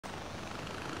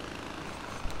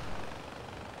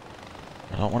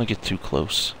I don't want to get too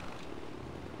close.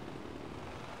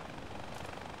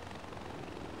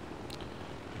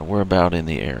 We're about in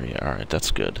the area. Alright,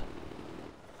 that's good.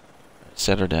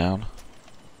 Set her down.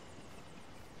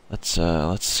 Let's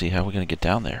see how we're gonna get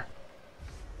down there.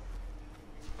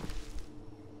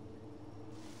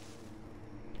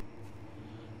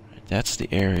 Right, that's the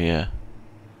area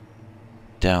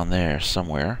down there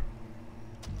somewhere.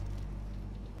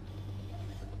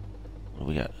 What do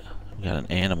we got? We got an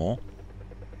animal.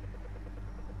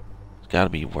 It's gotta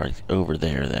be right over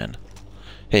there then.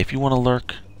 Hey, if you want to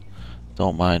lurk,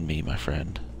 don't mind me, my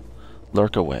friend.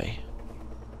 Lurk away.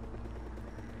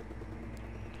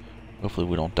 Hopefully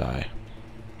we don't die.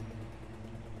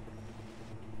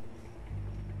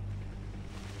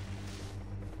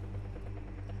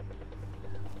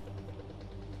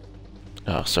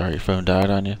 Oh, sorry, your phone died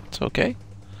on you. It's okay.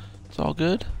 It's all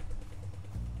good.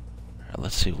 Alright,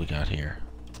 let's see what we got here.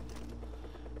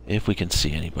 If we can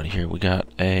see anybody here. We got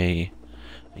a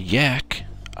yak.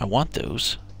 I want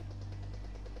those.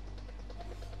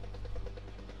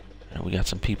 And we got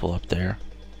some people up there.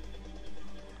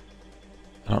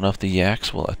 I don't know if the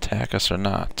yaks will attack us or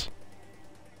not.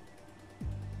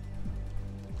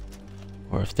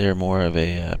 Or if they're more of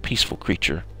a peaceful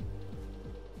creature.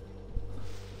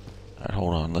 Alright,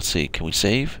 hold on. Let's see. Can we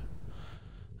save?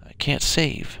 I can't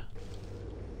save.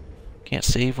 Can't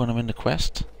save when I'm in the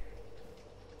quest?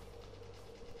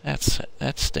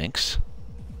 That stinks.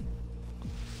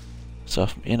 So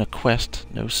if I'm in a quest,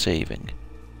 no saving.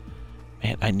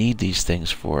 Man, I need these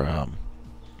things for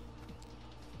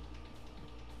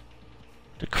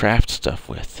to craft stuff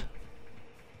with.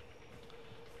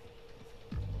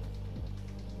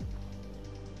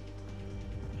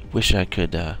 Wish I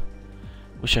could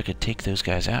take those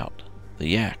guys out. The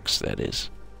yaks, that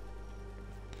is.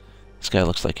 This guy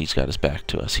looks like he's got his back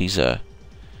to us. He's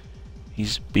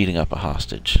beating up a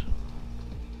hostage.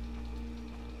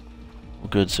 We're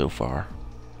good so far.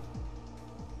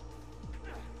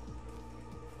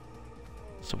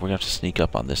 So we're gonna have to sneak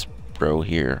up on this bro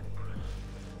here.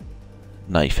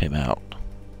 Knife him out.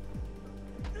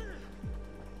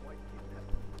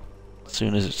 As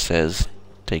soon as it says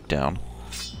take down,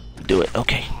 do it.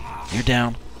 Okay, you're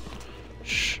down.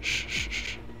 Shh, shh, shh,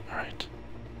 shh. Alright.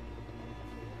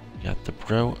 Got the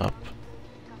bro up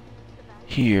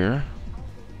here.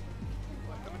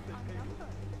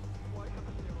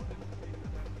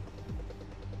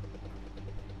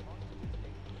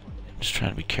 Just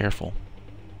trying to be careful.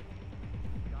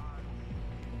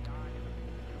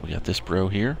 We got this bro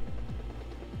here.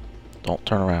 Don't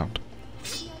turn around.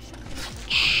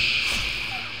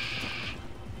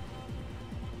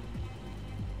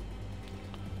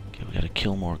 Okay, we gotta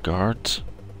kill more guards.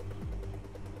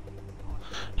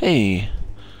 Hey!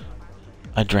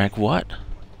 I drank what?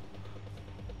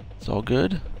 It's all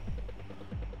good.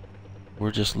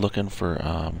 We're just looking for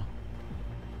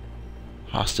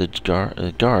hostage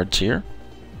guards here.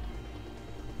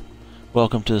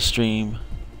 Welcome to the stream.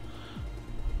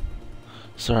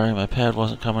 Sorry, my pad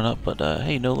wasn't coming up, but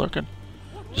hey, no lurking.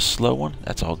 Just slow one.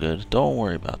 That's all good. Don't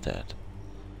worry about that.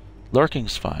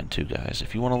 Lurking's fine too, guys.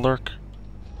 If you want to lurk,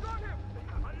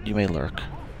 you may lurk.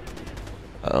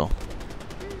 Uh-oh.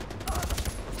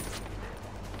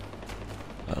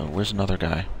 Uh-oh, where's another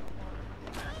guy?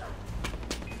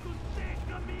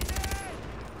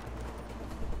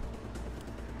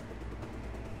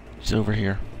 He's over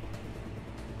here.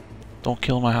 Don't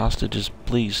kill my hostages,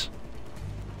 please.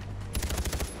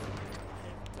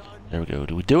 There we go.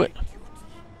 Do we do it?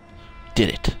 Did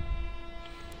it.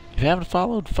 If you haven't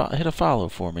followed, hit a follow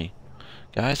for me.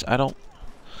 Guys, I don't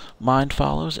mind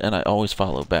follows, and I always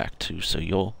follow back too, so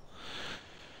you'll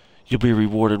be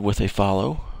rewarded with a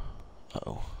follow.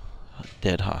 Uh-oh.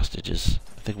 Dead hostages.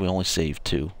 I think we only saved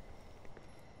 2.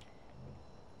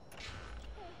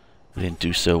 We didn't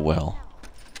do so well.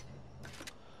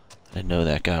 I didn't know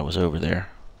that guy was over there.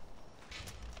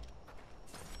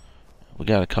 We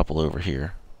got a couple over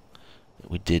here.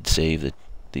 We did save that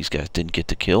these guys didn't get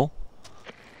to kill.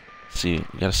 See,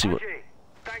 we gotta see what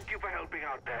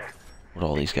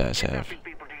all these guys have.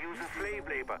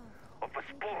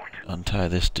 Untie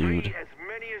this dude.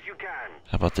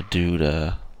 How about the dude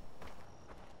that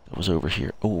was over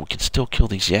here? Oh, we can still kill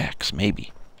these yaks,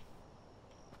 maybe.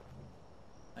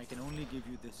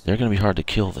 They're gonna be hard to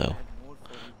kill though.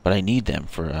 But I need them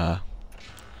for I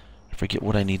forget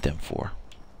what I need them for.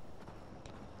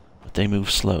 But they move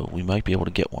slow. We might be able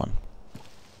to get one.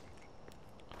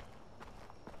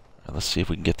 Right, let's see if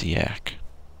we can get the yak.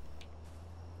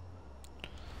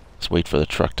 Let's wait for the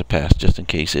truck to pass just in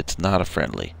case it's not a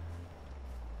friendly.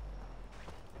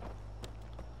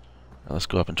 Let's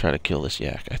go up and try to kill this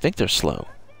yak. I think they're slow.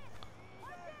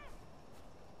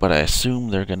 But I assume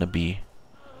they're going to be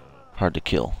hard to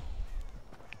kill.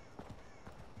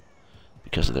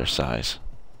 Because of their size.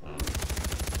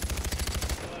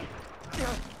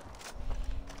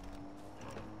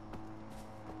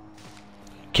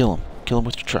 Kill him. Kill him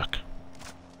with your truck.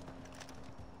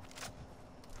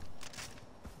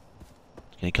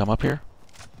 Can he come up here?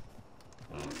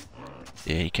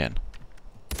 Yeah, he can.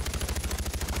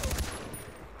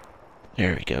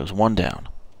 There he goes. One down.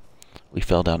 We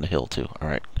fell down the hill, too.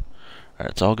 Alright.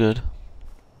 Alright, it's all good.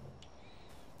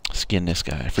 Skin this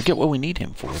guy. I forget what we need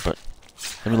him for, but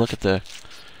let me look at the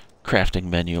crafting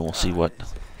menu and we'll see what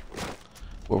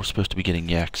we're supposed to be getting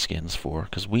yak skins for,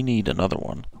 because we need another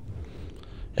one.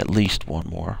 At least one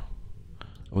more.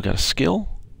 We got a skill?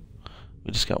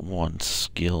 We just got one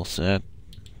skill set.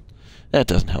 That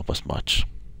doesn't help us much.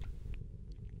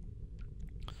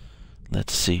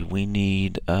 Let's see, we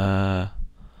need another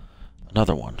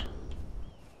one.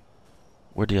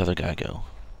 Where'd the other guy go?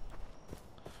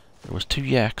 There was 2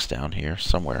 yaks down here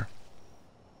somewhere.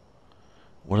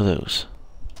 What are those?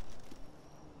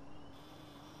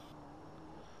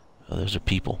 Oh, those are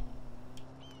people.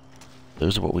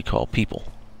 Those are what we call people.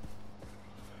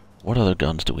 What other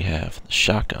guns do we have? The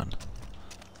shotgun.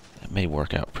 That may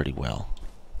work out pretty well.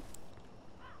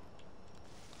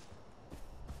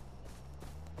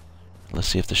 Let's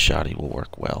see if the shotty will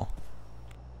work well.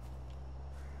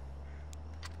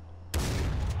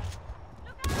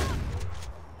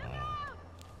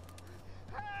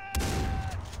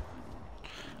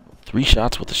 Three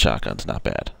shots with the shotgun's not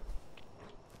bad.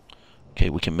 Okay,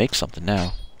 we can make something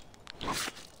now.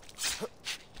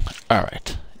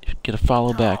 Alright. Get a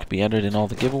follow back. Be entered in all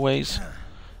the giveaways.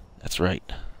 That's right.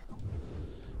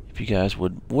 If you guys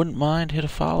wouldn't mind, hit a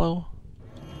follow.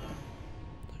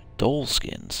 Dole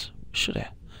skins. Should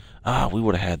have. Ah, we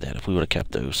would have had that if we would have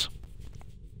kept those.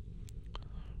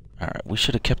 Alright, we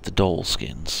should have kept the Dole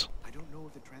skins. I don't know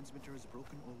if the transmitter is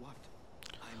broken or what.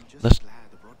 I'm just Let's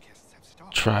glad the broadcasts have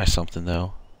stopped. try something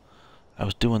though. I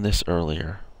was doing this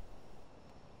earlier.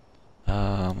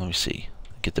 Let me see.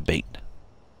 Get the bait.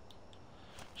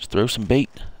 Just throw some bait,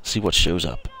 see what shows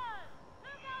up.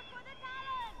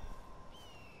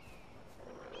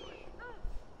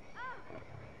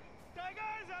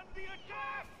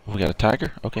 We got a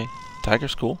tiger? Okay.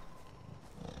 Tiger's cool.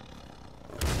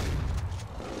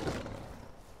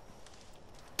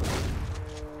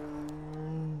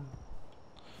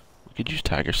 We could use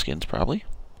tiger skins probably.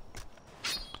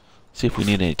 See if we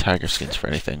need any tiger skins for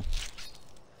anything.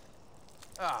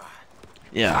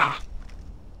 Yeah.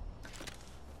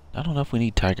 I don't know if we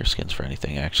need tiger skins for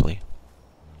anything, actually.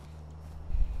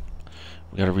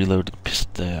 We gotta reload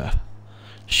the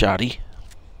shoddy.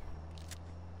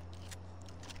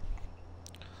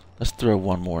 Let's throw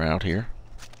one more out here.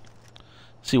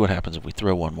 See what happens if we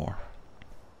throw one more.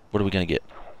 What are we gonna get?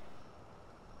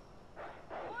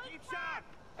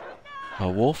 A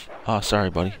wolf? Oh, sorry,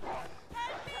 buddy.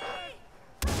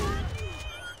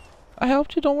 I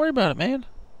helped you. Don't worry about it, man.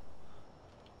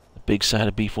 The big side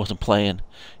of beef wasn't playing.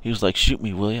 He was like, shoot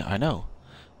me, will ya? I know.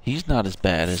 He's not as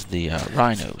bad as the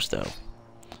rhinos, though.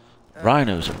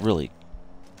 Rhinos are really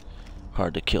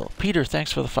hard to kill. Peter,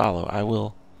 thanks for the follow. I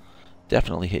will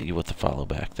definitely hit you with the follow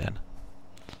back then.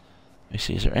 Let me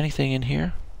see. Is there anything in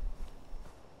here?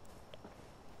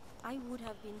 I would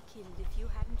have been killed if you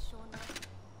hadn't shown up.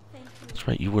 Thank you. That's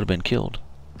right. You would have been killed.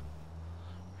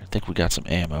 I think we got some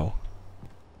ammo.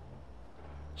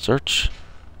 Search.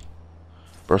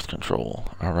 Birth control.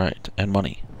 All right, and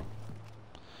money.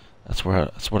 That's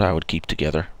what I would keep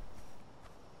together.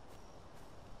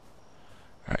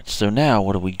 All right. So now,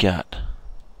 what do we got?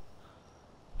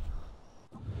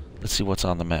 Let's see what's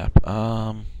on the map.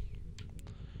 Got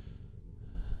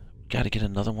to get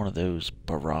another one of those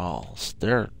barrels.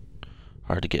 They're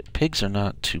hard to get. Pigs are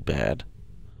not too bad.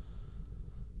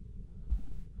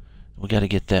 We got to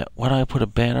get that. Why don't I put a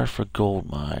banner for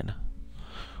gold mine?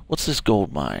 What's this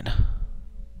gold mine?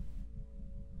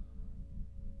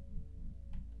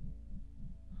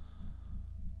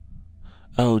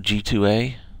 Oh,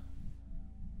 G2A.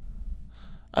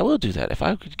 I will do that. If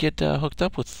I could get hooked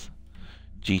up with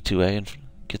G2A and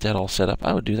get that all set up,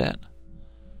 I would do that.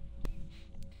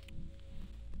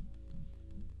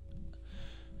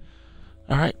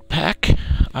 Alright, pack.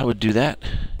 I would do that.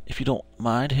 If you don't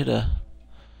mind, hit a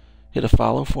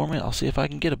follow for me. I'll see if I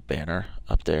can get a banner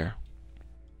up there.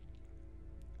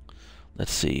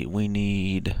 Let's see. We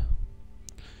need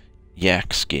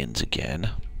yak skins again.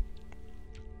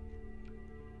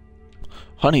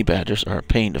 Honey badgers are a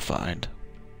pain to find.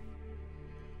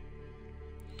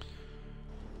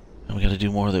 And we we gotta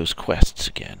do more of those quests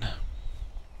again.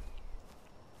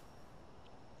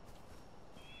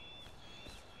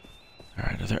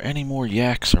 Alright, are there any more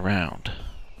yaks around?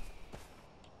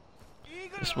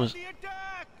 This was...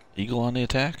 Eagle on the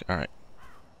attack? Alright.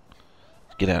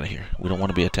 Get out of here. We don't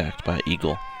want to be attacked by an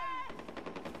eagle.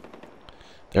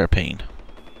 They're a pain.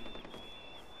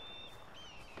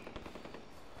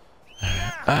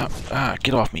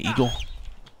 Get off me, eagle.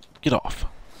 Get off.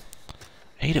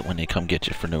 I hate it when they come get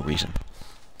you for no reason.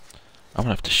 I'm gonna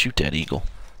have to shoot that eagle.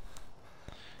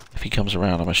 If he comes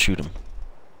around, I'm gonna shoot him.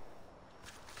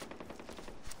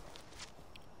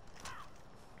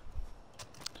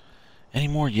 Any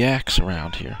more yaks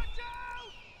around here?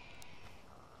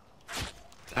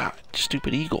 Ah,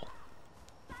 stupid eagle.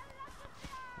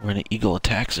 We're in an eagle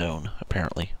attack zone,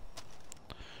 apparently.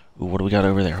 Ooh, what do we got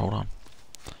over there? Hold on.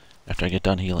 After I get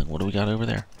done healing, what do we got over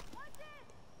there?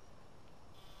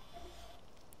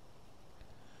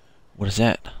 What is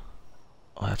that?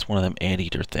 Oh, that's one of them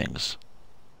anteater things.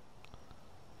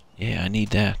 Yeah, I need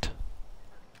that.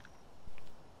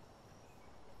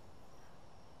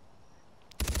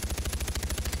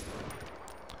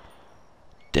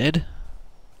 Dead?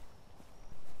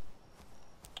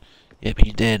 Yep,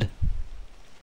 he's dead.